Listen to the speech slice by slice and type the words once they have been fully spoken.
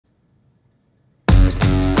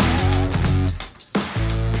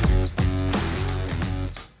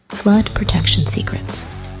Flood Protection Secrets,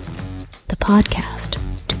 the podcast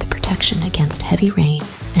to the protection against heavy rain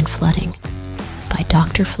and flooding by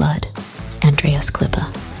Dr. Flood, Andreas Klippe.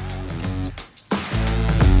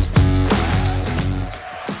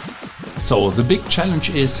 So the big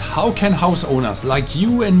challenge is, how can house owners like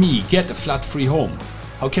you and me get a flood-free home?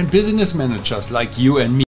 How can business managers like you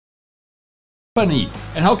and me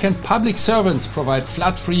and how can public servants provide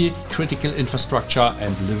flood-free critical infrastructure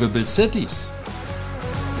and livable cities?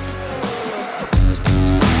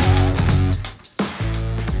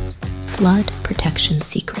 Flood Protection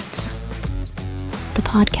Secrets, the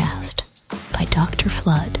podcast by Dr.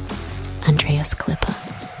 Flood, Andreas Klippe.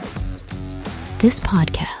 This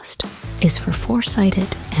podcast is for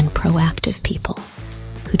foresighted and proactive people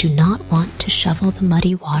who do not want to shovel the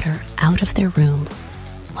muddy water out of their room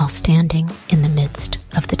while standing in the midst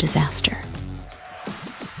of the disaster.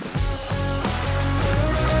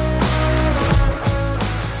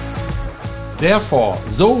 Therefore,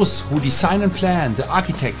 those who design and plan, the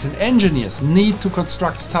architects and engineers, need to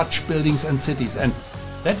construct such buildings and cities, and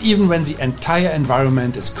that even when the entire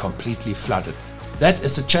environment is completely flooded. That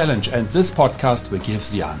is a challenge, and this podcast will give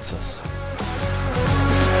the answers.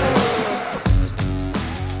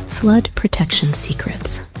 Flood Protection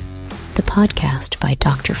Secrets, the podcast by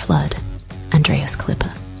Dr. Flood, Andreas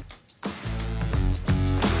Klippe.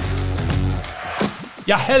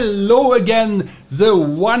 Yeah, hello again, the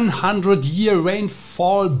 100-year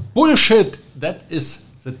rainfall bullshit. That is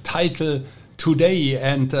the title today,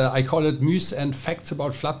 and I call it Myths and Facts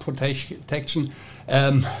about Flood Protection.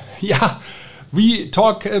 We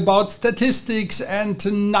talk about statistics and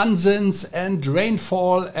nonsense and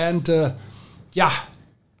rainfall, and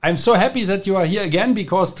I'm so happy that you are here again,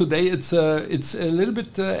 because today it's a little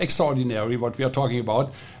bit extraordinary what we are talking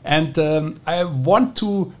about, and I want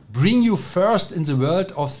to bring you first in the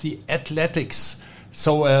world of the athletics.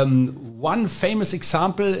 So one famous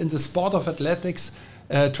example in the sport of athletics,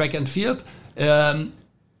 track and field,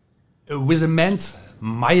 with a men's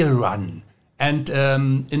mile run. And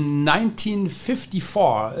in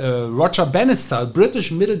 1954, Roger Bannister, a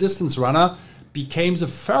British middle distance runner, became the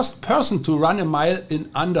first person to run a mile in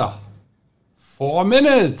under 4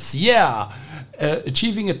 minutes.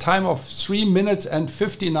 Achieving a time of 3 minutes and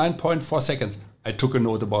 59.4 seconds. I took a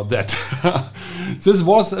note about that. This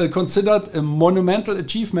was considered a monumental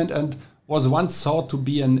achievement and was once thought to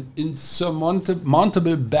be an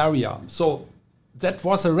insurmountable barrier. So that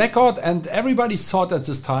was a record, and everybody thought at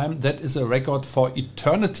this time that is a record for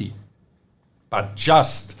eternity. But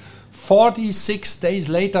just 46 days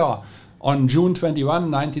later, on June 21,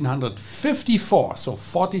 1954, so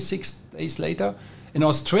 46 days later, an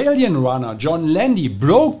Australian runner, John Landy,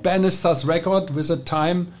 broke Bannister's record with a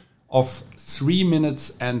time of 3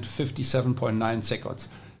 minutes and 57.9 seconds.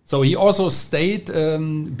 So he also stayed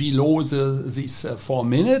below these 4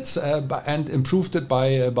 minutes and improved it by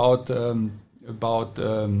about 2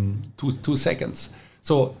 seconds.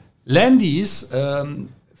 So Landy's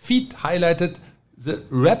feat highlighted the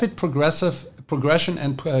rapid progression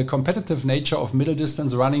and competitive nature of middle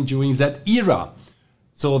distance running during that era.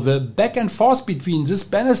 So the back and forth between this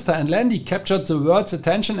Bannister and Landy captured the world's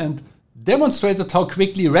attention and demonstrated how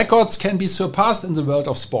quickly records can be surpassed in the world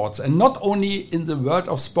of sports, and not only in the world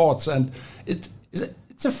of sports. And it's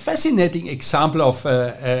a fascinating example of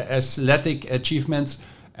athletic achievements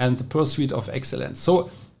and the pursuit of excellence.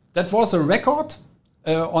 So that was a record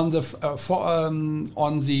on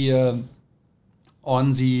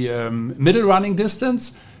the middle running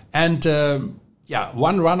distance, and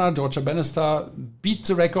one runner, Roger Bannister, beat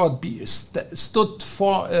the record, stood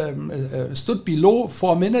below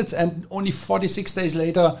 4 minutes, and only 46 days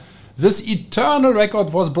later, this eternal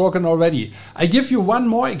record was broken already. I give you one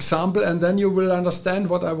more example, and then you will understand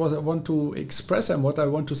what I want to express and what I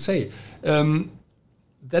want to say.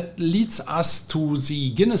 That leads us to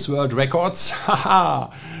the Guinness World Records.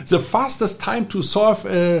 The fastest time to solve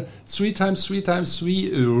a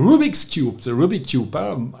 3x3x3 Rubik's Cube. The Rubik's Cube.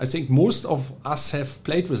 I think most of us have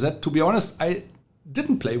played with that. To be honest, I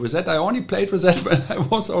didn't play with that. I only played with that when I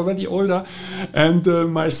was already older. And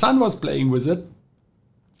my son was playing with it.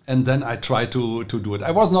 And then I tried to do it.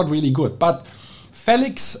 I was not really good. But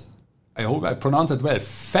Felix, I hope I pronounced it well,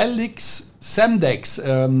 Felix Semdex,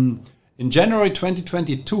 in January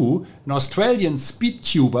 2022, an Australian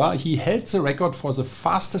speedcuber, he held the record for the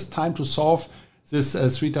fastest time to solve this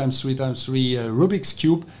 3x3x3 Rubik's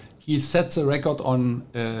Cube. He set the record on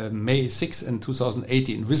May 6 in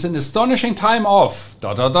 2018 with an astonishing time of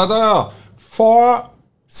 4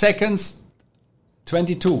 seconds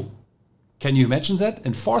 22. Can you imagine that?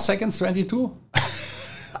 In 4 seconds 22?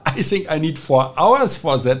 I think I need 4 hours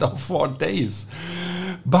for that, or 4 days.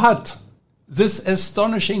 But this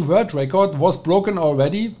astonishing world record was broken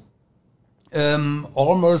already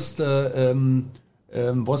almost,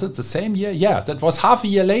 was it the same year? Yeah, that was half a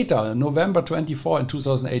year later, November 24 in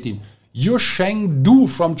 2018. Yu Chengdu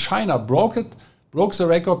from China broke the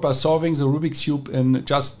record by solving the Rubik's Cube in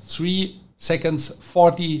just 3 seconds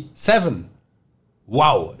 47.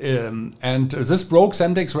 Wow. And this broke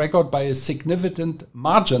Semtek's record by a significant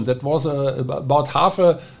margin. That was about half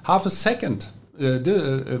a second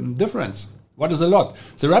difference. What is a lot?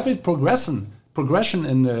 The rapid progression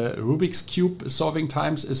in Rubik's Cube solving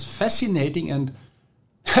times is fascinating, and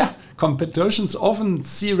competitions often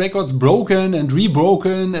see records broken and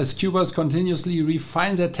rebroken as cubers continuously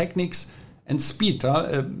refine their techniques and speed.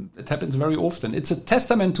 It happens very often. It's a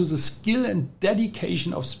testament to the skill and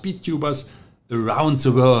dedication of speed cubers around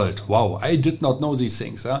the world. Wow, I did not know these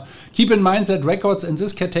things. Keep in mind that records in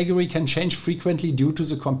this category can change frequently due to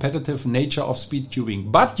the competitive nature of speed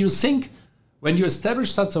cubing. But you think when you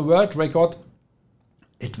establish such a world record,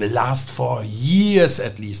 it will last for years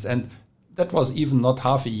at least. And that was even not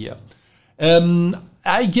half a year.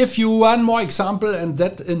 I give you one more example, and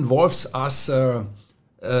that involves the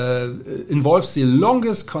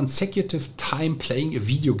longest consecutive time playing a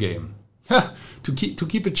video game. To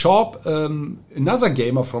keep it short, another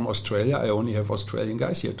gamer from Australia, I only have Australian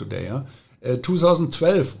guys here today,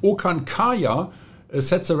 2012, Okan Kaya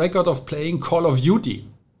set the record of playing Call of Duty.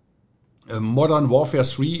 Modern Warfare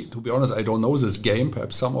 3, to be honest, I don't know this game,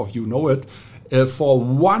 perhaps some of you know it, for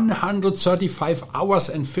 135 hours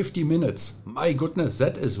and 50 minutes. My goodness,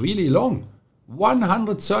 that is really long.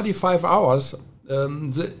 135 hours.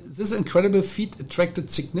 This incredible feat attracted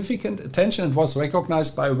significant attention and was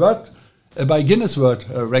recognized by Guinness World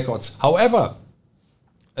Records. However,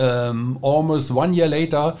 almost 1 year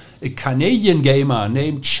later, a Canadian gamer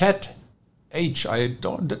named Chad H,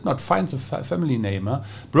 did not find the family name,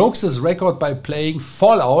 broke this record by playing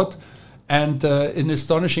Fallout and in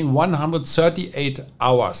astonishing 138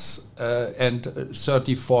 hours and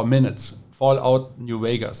 34 minutes. Fallout New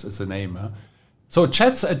Vegas is the name. So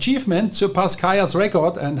Chad's achievement surpassed Kaya's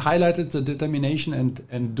record and highlighted the determination and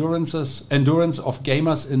endurance of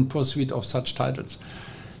gamers in pursuit of such titles.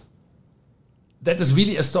 That is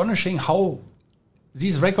really astonishing how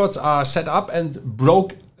these records are set up and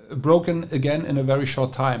broken again in a very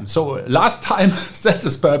short time. So last time, that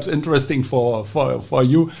is perhaps interesting for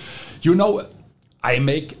you. You know,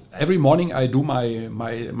 every morning I do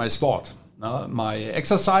my sport, my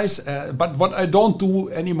exercise, but what I don't do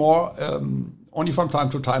anymore, only from time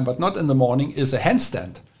to time, but not in the morning, is a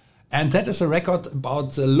handstand. And that is a record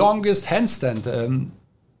about the longest handstand.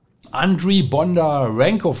 Andriy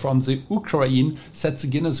Bondarenko from the Ukraine set the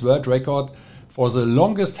Guinness World Record for the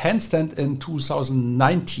longest handstand in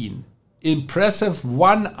 2019. Impressive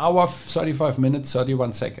 1 hour, 35 minutes,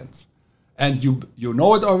 31 seconds. And you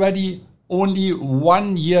know it already, only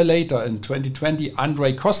 1 year later in 2020,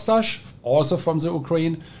 Andrei Kostash, also from the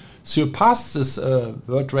Ukraine, surpassed this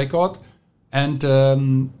world record. And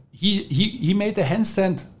he made a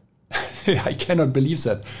handstand, I cannot believe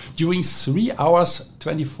that, during 3 hours,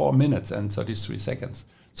 24 minutes and 33 seconds.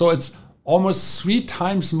 So it's almost 3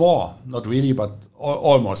 times more. Not really, but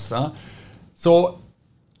almost. So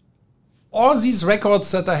all these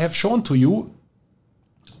records that I have shown to you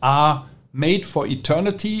are made for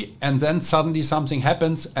eternity, and then suddenly something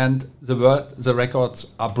happens and the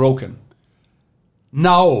records are broken.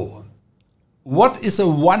 Now, what is a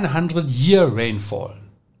 100-year rainfall?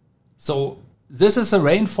 So this is a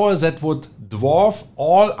rainfall that would dwarf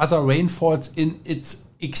all other rainfalls in its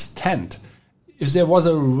extent. If there was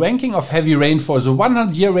a ranking of heavy rainfall, the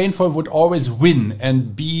 100-year rainfall would always win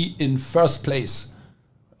and be in first place.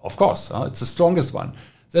 Of course, it's the strongest one.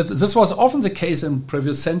 This was often the case in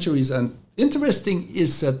previous centuries, and interesting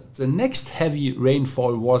is that the next heavy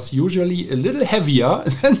rainfall was usually a little heavier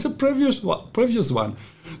than the previous one.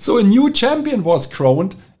 So a new champion was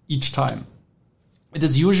crowned each time. It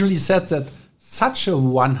is usually said that such a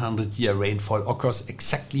 100-year rainfall occurs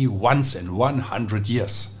exactly once in 100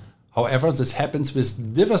 years. However, this happens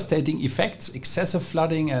with devastating effects, excessive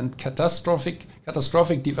flooding and catastrophic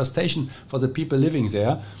devastation for the people living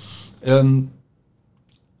there.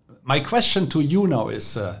 My question to you now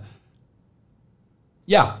is,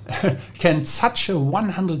 can such a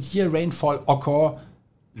 100-year rainfall occur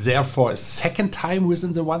therefore a second time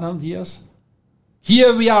within the 100 years?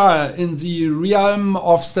 Here we are in the realm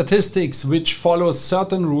of statistics, which follows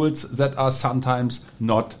certain rules that are sometimes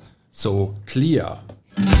not so clear.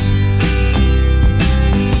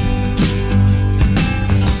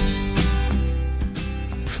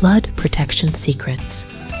 Flood protection secrets.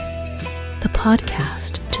 the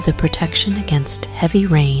podcast to the protection against heavy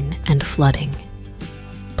rain and flooding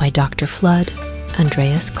by Dr. Flood,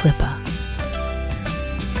 Andreas Klippe.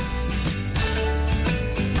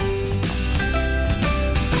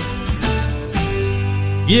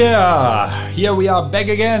 Yeah, here we are back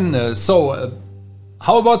again.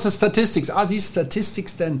 How about the statistics? Are these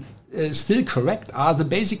statistics then still correct? Are the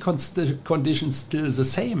basic conditions still the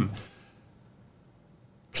same?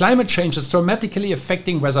 Climate change is dramatically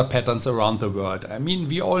affecting weather patterns around the world. I mean,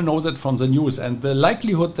 we all know that from the news, and the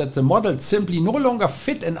likelihood that the models simply no longer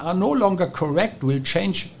fit and are no longer correct will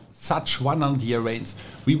change such 100-year rains.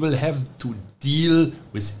 We will have to deal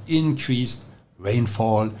with increased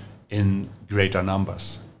rainfall in greater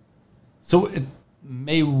numbers. So it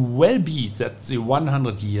may well be that the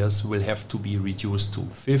 100 years will have to be reduced to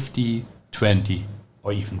 50, 20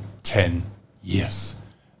 or even 10 years.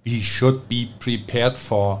 We should be prepared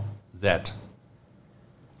for that.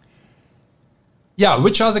 Yeah,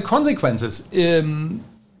 which are the consequences? The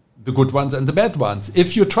good ones and the bad ones.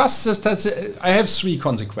 If you trust the statistics, I have 3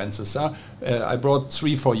 consequences. I brought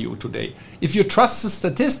 3 for you today. If you trust the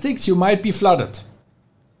statistics, you might be flooded.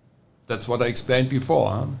 That's what I explained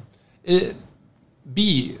before.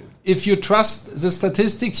 B, if you trust the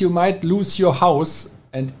statistics, you might lose your house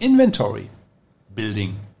and inventory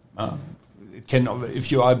building.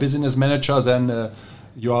 If you are a business manager, then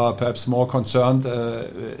you are perhaps more concerned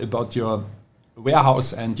about your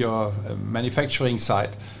warehouse and your manufacturing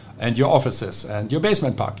site and your offices and your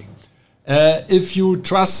basement parking. If you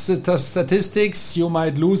trust the statistics, you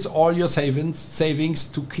might lose all your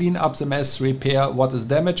savings to clean up the mess, repair what is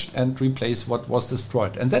damaged, and replace what was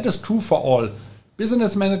destroyed. And that is true for all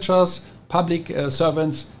business managers, public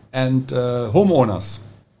servants, and homeowners.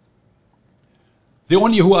 The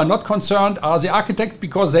only who are not concerned are the architects,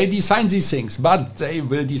 because they design these things, but they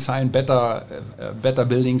will design better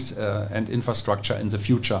buildings and infrastructure in the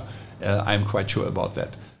future. I'm quite sure about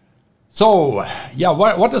that. So, yeah,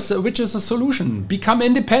 which is the solution? Become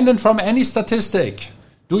independent from any statistic.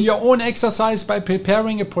 Do your own exercise by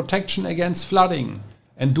preparing a protection against flooding.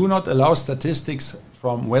 And do not allow statistics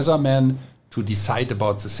from weathermen to decide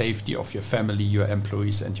about the safety of your family, your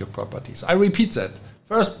employees, and your properties. I repeat that.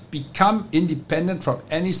 First, become independent from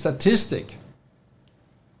any statistic.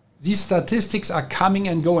 These statistics are coming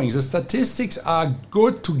and going. The statistics are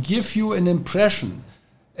good to give you an impression.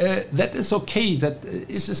 That is okay. That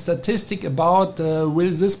is a statistic about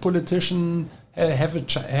will this politician have a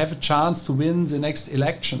chance to win the next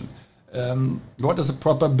election? What is the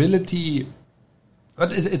probability?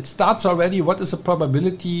 But it starts already. What is the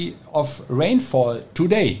probability of rainfall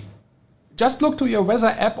today? Just look to your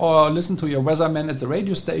weather app or listen to your weatherman at the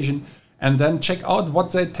radio station, and then check out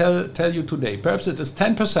what they tell you today. Perhaps it is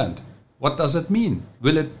 10%. What does it mean?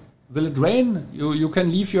 Will it rain? You can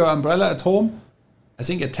leave your umbrella at home. I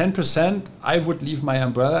think at 10%, I would leave my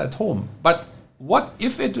umbrella at home. But what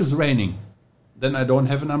if it is raining? Then I don't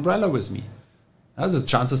have an umbrella with me. The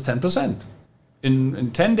chance is 10%. In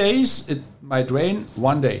 10 days, it might rain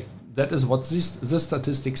 1 day. That is what this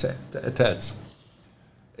statistic tells.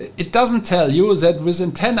 It doesn't tell you that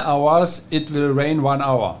within 10 hours, it will rain 1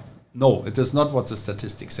 hour. No, it is not what the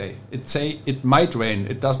statistics say. It say it might rain.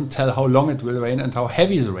 It doesn't tell how long it will rain and how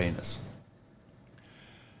heavy the rain is.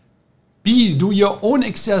 B, do your own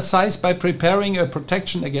exercise by preparing a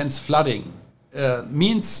protection against flooding.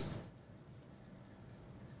 Means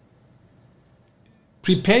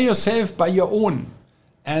prepare yourself by your own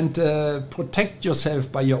and protect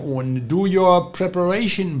yourself by your own. Do your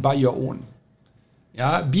preparation by your own.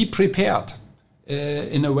 Yeah, be prepared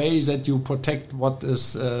in a way that you protect what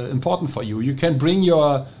is important for you. You can bring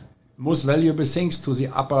your most valuable things to the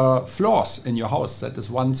upper floors in your house. That is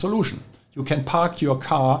one solution. You can park your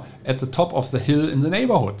car at the top of the hill in the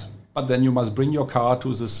neighborhood, but then you must bring your car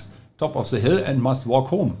to this top of the hill and must walk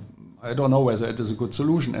home. I don't know whether it is a good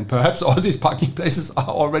solution, and perhaps all these parking places are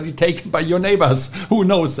already taken by your neighbors. Who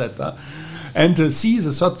knows that? And C,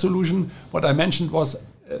 the third solution, what I mentioned was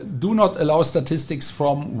do not allow statistics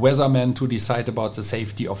from weathermen to decide about the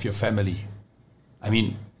safety of your family. I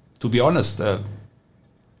mean, to be honest,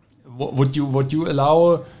 would you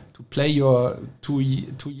allow to play your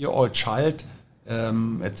two-year-old child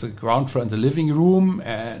at the ground floor in the living room,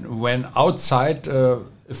 and when outside a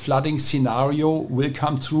flooding scenario will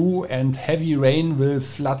come through and heavy rain will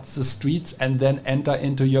flood the streets and then enter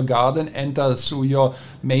into your garden, enter through your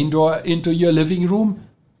main door into your living room?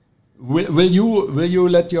 Will you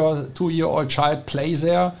let your 2-year-old child play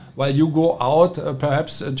there while you go out?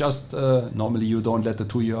 Perhaps normally you don't let the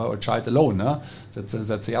 2-year-old child alone.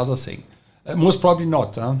 That's the other thing. Most probably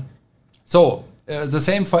not. So The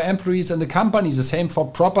same for employees in the company, the same for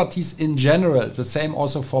properties in general, the same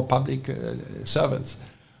also for public servants.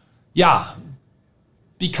 Yeah,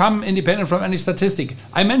 become independent from any statistic.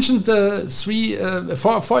 I mentioned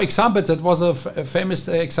four examples. That was a famous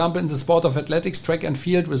example in the sport of athletics, track and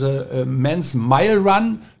field, with a men's mile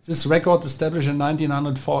run. This record established in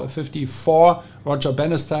 1954. Roger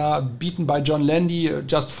Bannister beaten by John Landy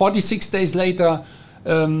just 46 days later.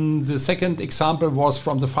 The second example was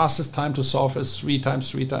from the fastest time to solve a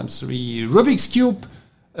 3x3x3 Rubik's Cube.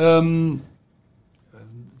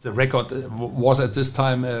 The record was at this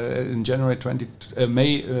time in January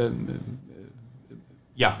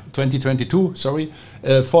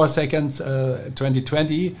 2022. 4 seconds,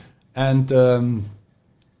 2020, and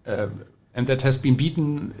that has been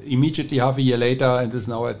beaten immediately half a year later, and is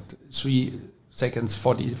now at 3 seconds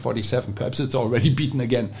 47. Perhaps it's already beaten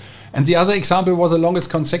again. And the other example was the longest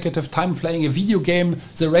consecutive time playing a video game.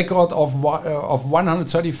 The record of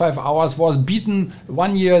 135 hours was beaten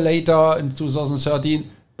 1 year later in 2013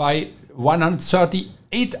 by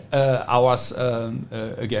 138 hours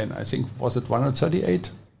again. I think, was it 138?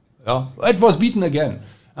 Yeah, it was beaten again.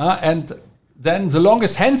 And then the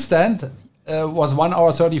longest handstand was 1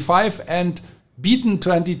 hour 35 and beaten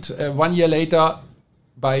 1 year later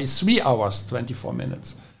by 3 hours 24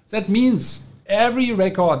 minutes. That means every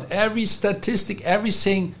record, every statistic,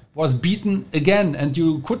 everything was beaten again, and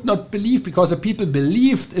you could not believe, because the people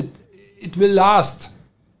believed it will last.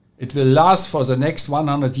 It will last for the next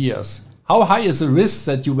 100 years. How high is the risk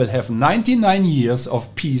that you will have 99 years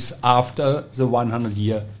of peace after the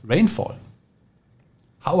 100-year rainfall?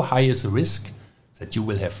 How high is the risk that you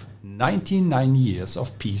will have 99 years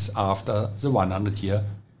of peace after the 100-year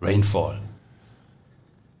rainfall?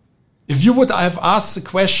 If you would have asked the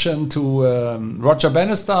question to Roger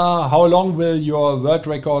Bannister, how long will your world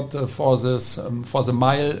record for the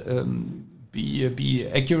mile be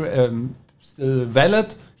accurate, still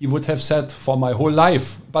valid? He would have said, for my whole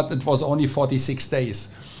life, but it was only 46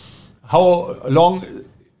 days. How long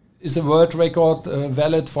is the world record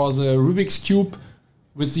valid for the Rubik's Cube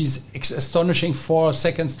with these astonishing 4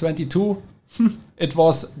 seconds 22? It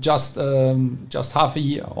was just half a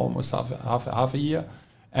year, almost half a year.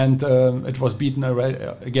 And it was beaten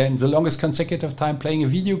again. The longest consecutive time playing a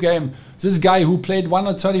video game. This guy who played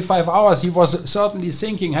 135 hours, he was certainly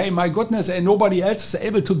thinking, hey, my goodness, and nobody else is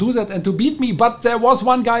able to do that and to beat me. But there was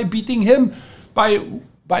one guy beating him by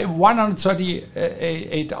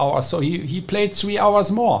 138 hours. So he played 3 hours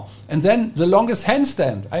more. And then the longest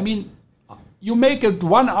handstand. I mean, you make it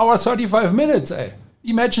 1 hour 35 minutes.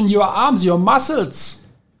 Imagine your arms, your muscles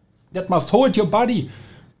that must hold your body.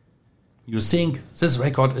 You think this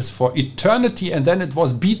record is for eternity, and then it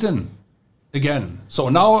was beaten again. So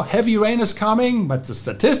now heavy rain is coming, but the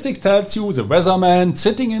statistics tells you, the weatherman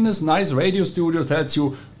sitting in his nice radio studio tells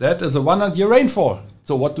you that is a 100-year rainfall.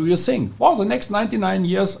 So what do you think? Well, the next 99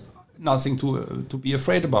 years, nothing to be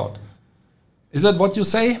afraid about. Is that what you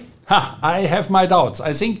say? I have my doubts.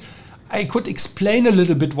 I think I could explain a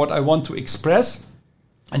little bit what I want to express,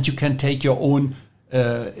 and you can take your own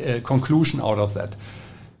conclusion out of that.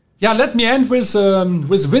 Yeah, let me end with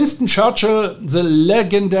Winston Churchill, the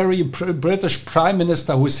legendary British Prime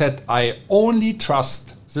Minister, who said, I only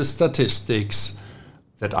trust the statistics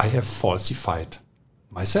that I have falsified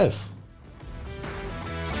myself.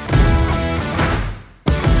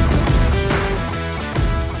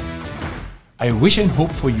 I wish and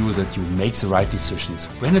hope for you that you make the right decisions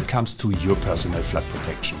when it comes to your personal flood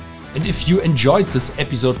protection. And if you enjoyed this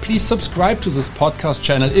episode, please subscribe to this podcast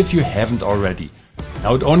channel if you haven't already.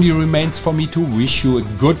 Now it only remains for me to wish you a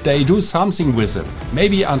good day. Do something with it.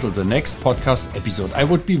 Maybe until the next podcast episode. I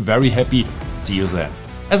would be very happy. See you then.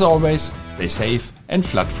 As always, stay safe and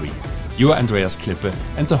flood-free. Your Andreas Klippe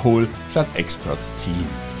and the whole Flood Experts team.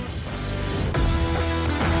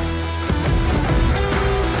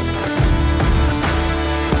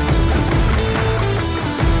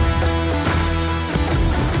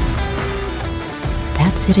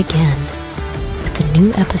 That's it again with the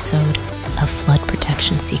new episode of Flood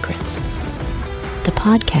Protection Secrets, the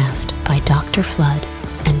podcast by Dr. Flood,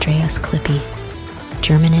 Andreas Klippe,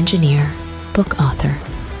 German engineer, book author,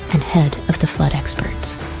 and head of the Flood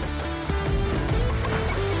Experts.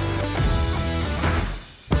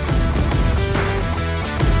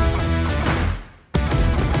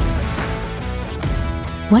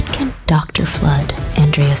 What can Dr. Flood,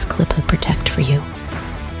 Andreas Klippe protect for you?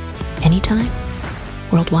 Anytime?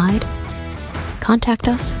 Worldwide? Contact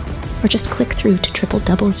us or just click through to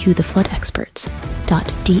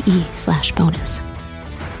www.floodexperts.de/bonus.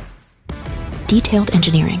 Detailed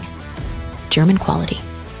engineering, German quality,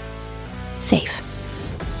 safe,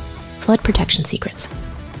 Flood protection secrets.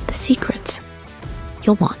 The secrets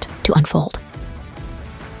you'll want to unfold.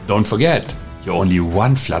 Don't forget, you're only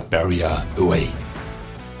one flood barrier away.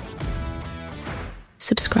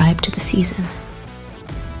 Subscribe to the season,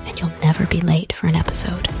 and you'll never be late for an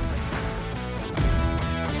episode.